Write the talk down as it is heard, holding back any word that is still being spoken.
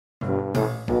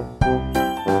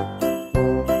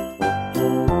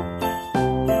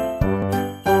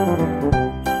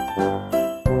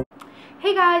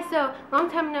So, long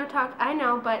time no talk, I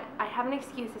know, but I have an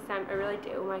excuse this time, I really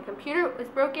do. My computer was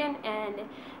broken, and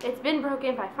it's been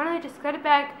broken, but I finally just got it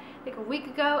back like a week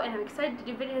ago, and I'm excited to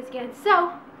do videos again.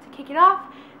 So, to kick it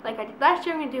off, like I did last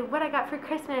year, I'm going to do what I got for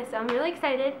Christmas, so I'm really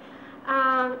excited.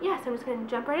 Yeah, so I'm just going to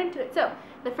jump right into it. So,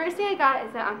 the first thing I got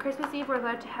is that on Christmas Eve, we're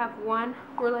allowed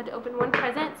to open one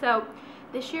present. So,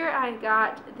 this year I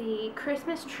got the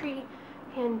Christmas tree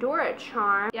Pandora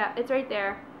charm. Yeah, it's right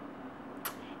there.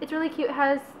 It's really cute. It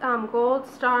has gold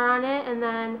star on it, and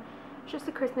then it's just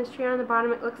a Christmas tree on the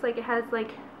bottom. It looks like it has like,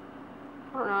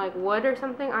 I don't know, like wood or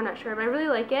something. I'm not sure, but I really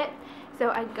like it. So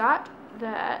I got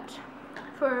that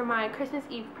for my Christmas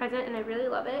Eve present, and I really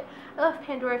love it. I love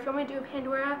Pandora. If you want me to do a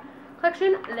Pandora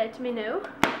collection, let me know.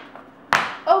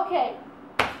 Okay,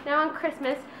 now on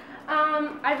Christmas,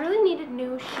 I really needed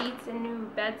new sheets and new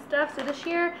bed stuff. So this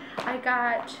year I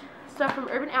got stuff from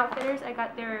Urban Outfitters. I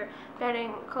got their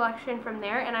bedding collection from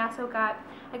there, and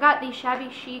I got the shabby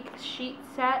chic sheet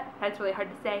set. That's really hard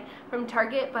to say, from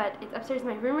Target, but it's upstairs in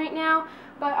my room right now.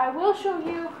 But I will show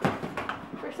you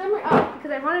for some reason, because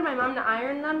I wanted my mom to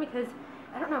iron them, because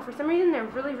I don't know, for some reason they're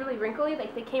really wrinkly.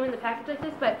 Like they came in the package like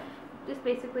this, but just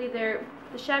basically the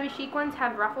shabby chic ones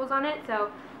have ruffles on it.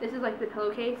 So this is like the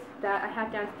pillowcase that I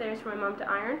have downstairs for my mom to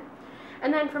iron.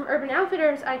 And then from Urban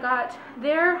Outfitters, I got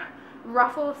their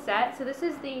ruffle set. So this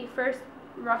is the first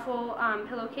ruffle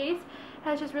pillowcase. It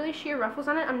has just really sheer ruffles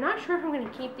on it. I'm not sure if I'm going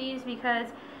to keep these because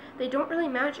they don't really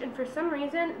match, and for some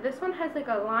reason this one has like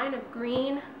a line of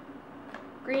green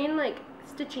like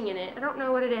stitching in it. I don't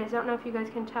know what it is. I don't know if you guys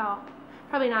can tell.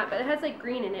 Probably not, but it has like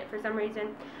green in it for some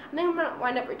reason. I think I'm going to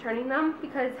wind up returning them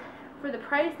because for the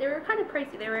price, they were kind of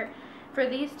pricey. They were, for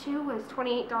these two, was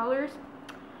 $28.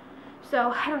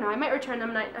 So I don't know, I might return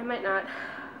them, I might not.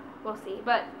 We'll see.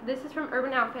 But this is from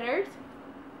Urban Outfitters.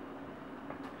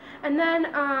 And then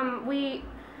I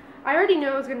already knew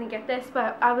I was going to get this,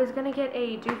 but I was going to get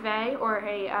a duvet or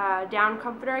a down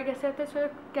comforter, I guess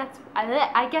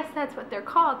I guess that's what they're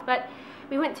called. But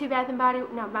we went to Bed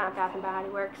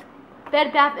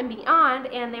Bath & Beyond,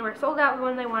 and they were sold out the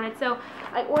one they wanted. So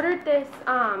I ordered this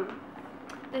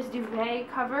this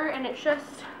duvet cover, and it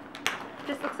just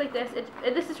looks like this.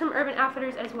 This is from Urban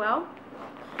Outfitters as well,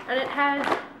 and it has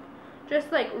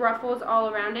just like ruffles all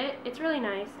around it. It's really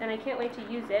nice, and I can't wait to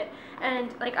use it.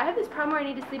 And like I have this problem where I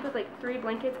need to sleep with like 3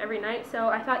 blankets every night, so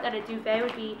I thought that a duvet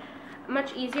would be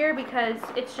much easier because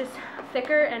it's just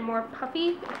thicker and more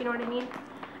puffy, if you know what I mean.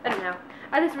 I don't know.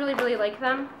 I just really like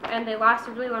them, and they last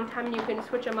a really long time, and you can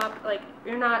switch them up. Like,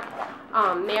 you're not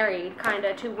married kind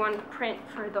of to one print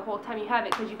for the whole time you have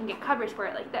it, because you can get covers for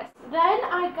it like this. Then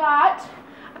I got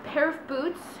a pair of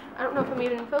boots. I don't know if I'm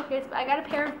even in focus, but I got a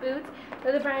pair of boots.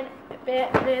 They're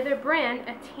the brand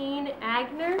Atene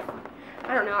Agner.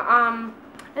 I don't know. I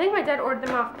think my dad ordered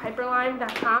them off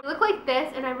piperlime.com. They look like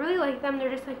this, and I really like them.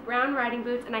 They're just like brown riding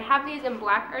boots, and I have these in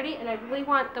black already, and I really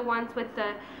want the ones with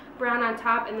the brown on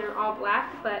top, and they're all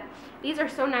black. But these are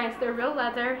so nice. They're real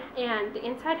leather, and the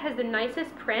inside has the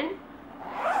nicest print.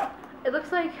 It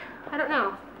looks like, I don't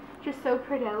know, just so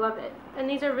pretty. I love it. And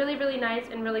these are really nice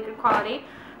and really good quality.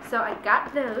 So I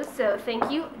got those. So thank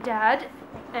you, Dad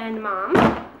and Mom.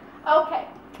 Okay,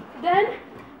 then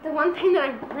the one thing that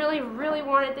I really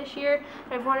wanted this year,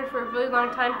 that I've wanted for a really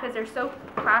long time because they're so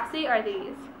classy, are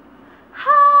these.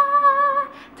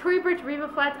 Tory Burch Riva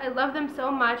Flats. I love them so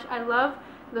much. I love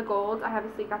the gold. I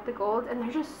obviously got the gold, and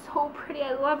they're just so pretty.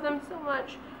 I love them so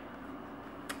much.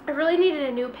 I really needed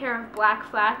a new pair of black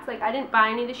flats. Like, I didn't buy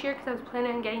any this year because I was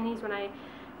planning on getting these when I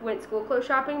went school clothes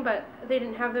shopping, but they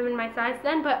didn't have them in my size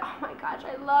then. But oh my gosh,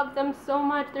 I love them so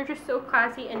much. They're just so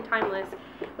classy and timeless.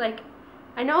 Like,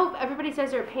 I know everybody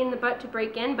says they're a pain in the butt to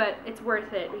break in, but it's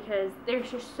worth it because they're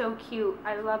just so cute.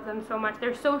 I love them so much.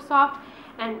 They're so soft,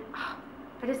 and oh,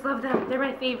 I just love them. They're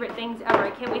my favorite things ever.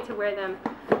 I can't wait to wear them.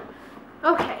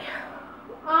 Okay.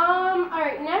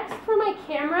 Alright, next for my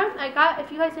camera, I got,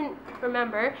 if you guys didn't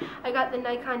remember, I got the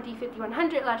Nikon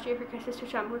D5100 last year for Christmas,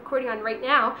 which I'm recording on right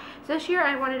now. So this year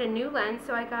I wanted a new lens,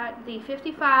 so I got the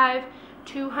 55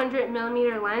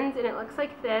 200mm lens, and it looks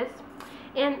like this.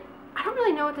 And I don't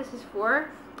really know what this is for.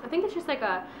 I think it's just like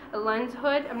a lens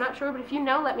hood. I'm not sure, but if you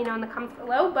know, let me know in the comments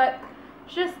below. But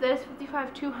it's just this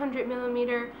 55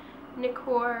 200mm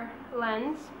Nikkor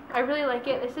lens. I really like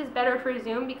it. This is better for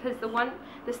zoom because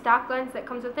the stock lens that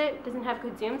comes with it doesn't have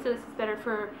good zoom, so this is better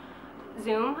for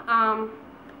zoom.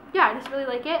 Yeah, I just really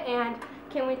like it, and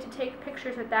can't wait to take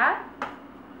pictures with that.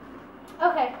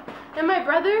 Okay, then my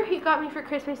brother, he got me for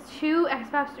Christmas 2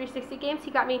 Xbox 360 games.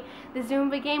 He got me the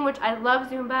Zumba game, which I love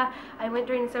Zumba. I went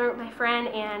during the summer with my friend,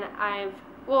 and I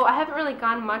haven't really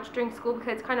gone much during school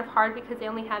because it's kind of hard because they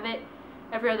only have it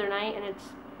every other night, and it's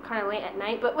kind of late at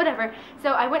night, but whatever.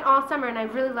 So I went all summer and I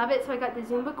really love it. So I got the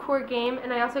Zumba core game,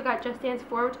 and I also got Just Dance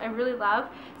 4, which I really love.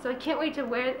 So I can't wait to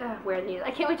wear these.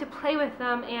 I can't wait to play with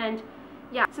them, and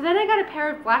yeah. So then I got a pair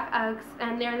of black Uggs,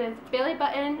 and they're this belly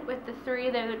button with the 3,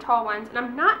 they're the tall ones, and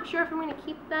I'm not sure if I'm going to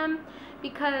keep them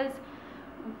because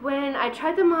when I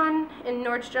tried them on in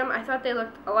Nordstrom, I thought they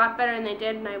looked a lot better than they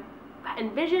did, and I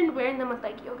envisioned wearing them with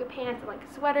like yoga pants and like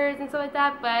sweaters and stuff like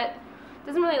that, but it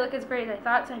doesn't really look as great as I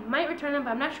thought, so I might return them,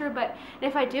 but I'm not sure. But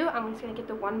if I do, I'm just going to get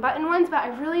the 1-button ones, but I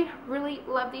really, really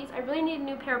love these. I really need a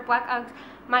new pair of black Uggs.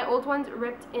 My old ones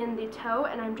ripped in the toe,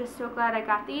 and I'm just so glad I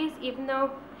got these, even though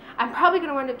I'm probably going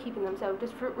to wind up keeping them, so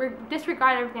just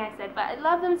disregard everything I said, but I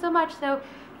love them so much, so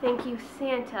thank you,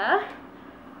 Santa.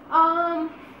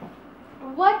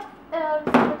 What else?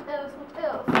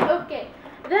 Okay,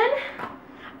 then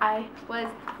I was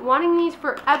wanting these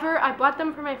forever. I bought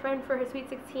them for my friend for her Sweet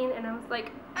 16, and I was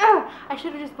like, I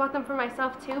should have just bought them for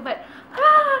myself too, but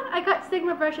I got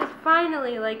Sigma brushes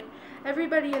finally. Like,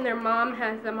 everybody and their mom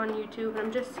has them on YouTube, and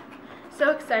I'm just so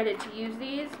excited to use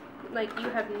these. Like, you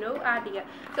have no idea.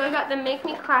 So I got the Make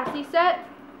Me Classy set,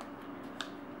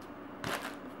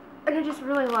 and I just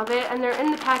really love it, and they're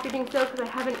in the packaging still because I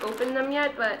haven't opened them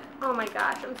yet, but oh my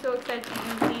gosh, I'm so excited to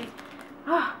use these.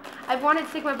 Oh, I've wanted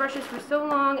Sigma brushes for so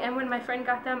long, and when my friend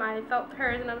got them, I felt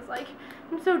hers, and I was like,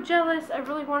 I'm so jealous. I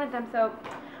really wanted them, so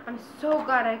I'm so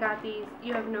glad I got these.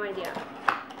 You have no idea.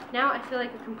 Now I feel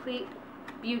like a complete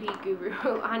beauty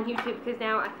guru on YouTube because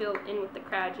now I feel in with the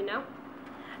crowd, you know?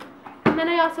 And then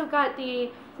I also got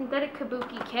the synthetic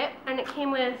kabuki kit, and it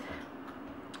came with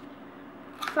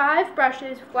 5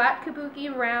 brushes, flat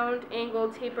kabuki, round,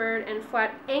 angled, tapered, and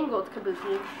flat angled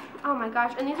kabuki. Oh my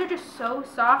gosh, and these are just so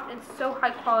soft and so high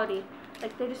quality.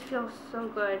 Like, they just feel so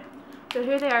good. So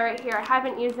here they are right here. I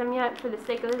haven't used them yet for the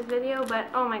sake of this video, but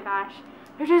oh my gosh,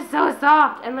 they're just so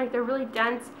soft, and like, they're really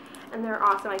dense, and they're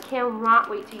awesome. I cannot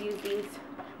wait to use these.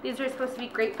 These are supposed to be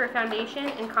great for foundation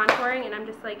and contouring, and I'm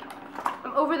just like,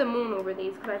 I'm over the moon over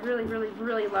these because I really, really,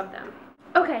 really love them.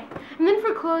 Okay, and then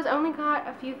for clothes, I only got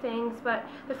a few things, but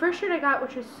the first shirt I got,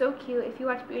 which was so cute, if you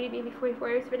watch Beauty Baby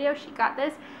 44's video, she got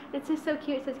this. It's just so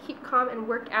cute. It says keep calm and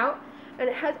work out, and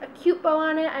it has a cute bow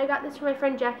on it. I got this for my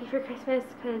friend Jackie for Christmas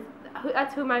because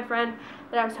that's who my friend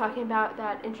that I was talking about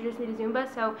that introduced me to Zumba.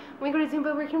 So when we go to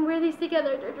Zumba, we can wear these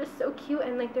together. They're just so cute,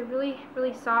 and like, they're really,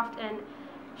 really soft and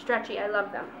stretchy. I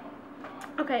love them.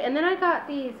 Okay, and then I got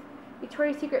these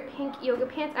Victoria's Secret pink yoga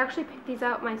pants. I actually picked these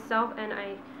out myself, and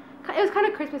it was kind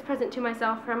of a Christmas present to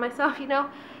myself, from myself, you know?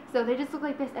 So they just look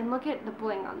like this, and look at the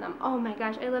bling on them. Oh my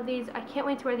gosh, I love these. I can't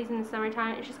wait to wear these in the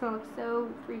summertime. It's just going to look so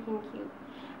freaking cute.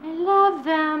 I love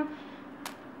them.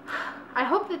 I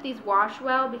hope that these wash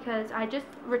well because I just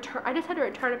had to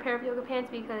return a pair of yoga pants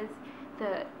because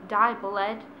the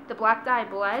black dye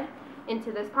bled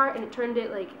into this part, and it turned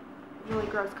it like really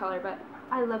gross color, but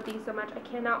I love these so much. I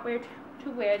cannot wait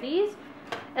to wear these.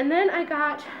 And then I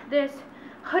got this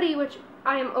hoodie, which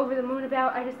I am over the moon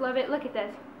about. I just love it. Look at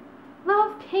this.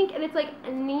 Love pink, and it's like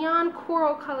a neon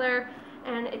coral color,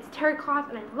 and it's terry cloth,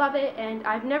 and I love it. And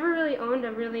I've never really owned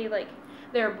a really like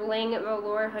their bling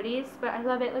velour hoodies, but I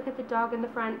love it. Look at the dog in the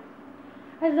front.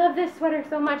 I love this sweater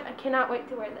so much. I cannot wait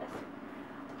to wear this.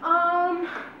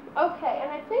 Okay,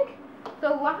 and I think the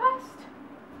last,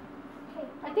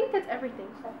 I think that's everything.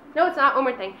 No, it's not. One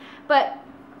more thing. But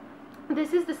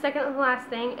this is the second and the last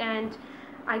thing, and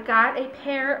I got a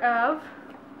pair of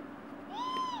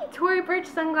Tory Burch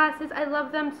sunglasses. I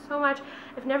love them so much.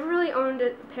 I've never really owned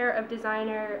a pair of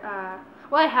designer,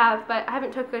 well, I have, but I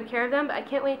haven't took good care of them, but I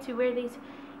can't wait to wear these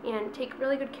and take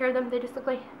really good care of them. They just look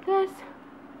like this.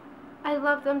 I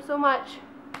love them so much.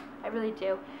 I really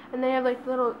do. And they have like the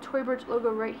little Tory Burch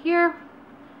logo right here,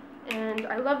 and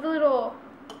I love the little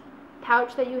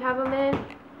pouch that you have them in,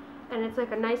 and it's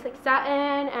like a nice like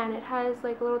satin, and it has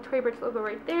like a little Tory Burch logo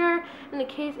right there, and the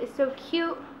case is so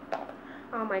cute.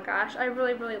 Oh my gosh, I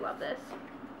really, really love this.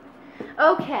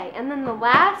 Okay, and then the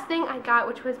last thing I got,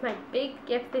 which was my big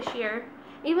gift this year,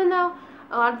 even though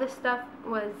a lot of this stuff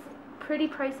was pretty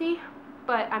pricey,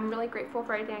 but I'm really grateful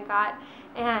for everything I got,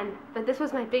 but this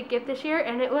was my big gift this year,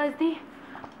 and it was the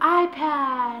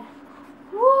iPad.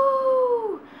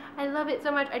 Woo! I love it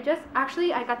so much. I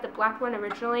got the black one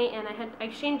originally, and I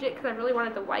exchanged it because I really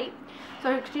wanted the white.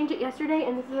 So I exchanged it yesterday,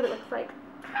 and this is what it looks like.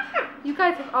 You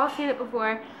guys have all seen it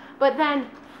before, but then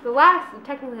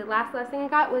technically the last thing I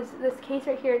got was this case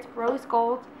right here. It's rose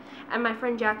gold, and my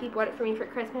friend Jackie bought it for me for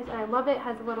Christmas, and I love it. It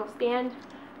has a little stand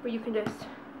where you can just,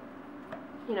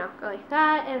 you know, go like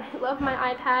that, and I love my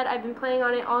iPad. I've been playing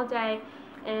on it all day,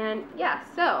 and yeah,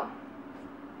 so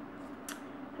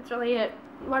that's really it.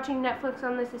 watching Netflix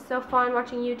on this is so fun.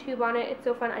 Watching YouTube on it, it's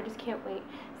so fun. I just can't wait.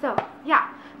 So,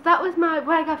 yeah. That was my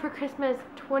what I got for Christmas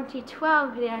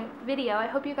 2012 video. I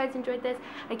hope you guys enjoyed this.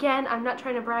 Again, I'm not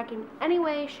trying to brag in any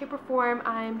way, shape, or form.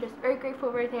 I'm just very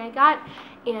grateful for everything I got.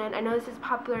 And I know this is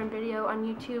popular in video on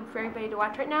YouTube for everybody to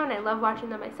watch right now, and I love watching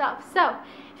them myself. So,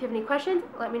 if you have any questions,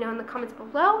 let me know in the comments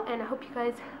below. And I hope you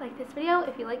guys like this video.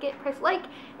 If you like it, press like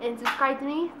and subscribe to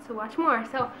me to watch more.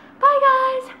 So,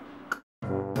 bye guys!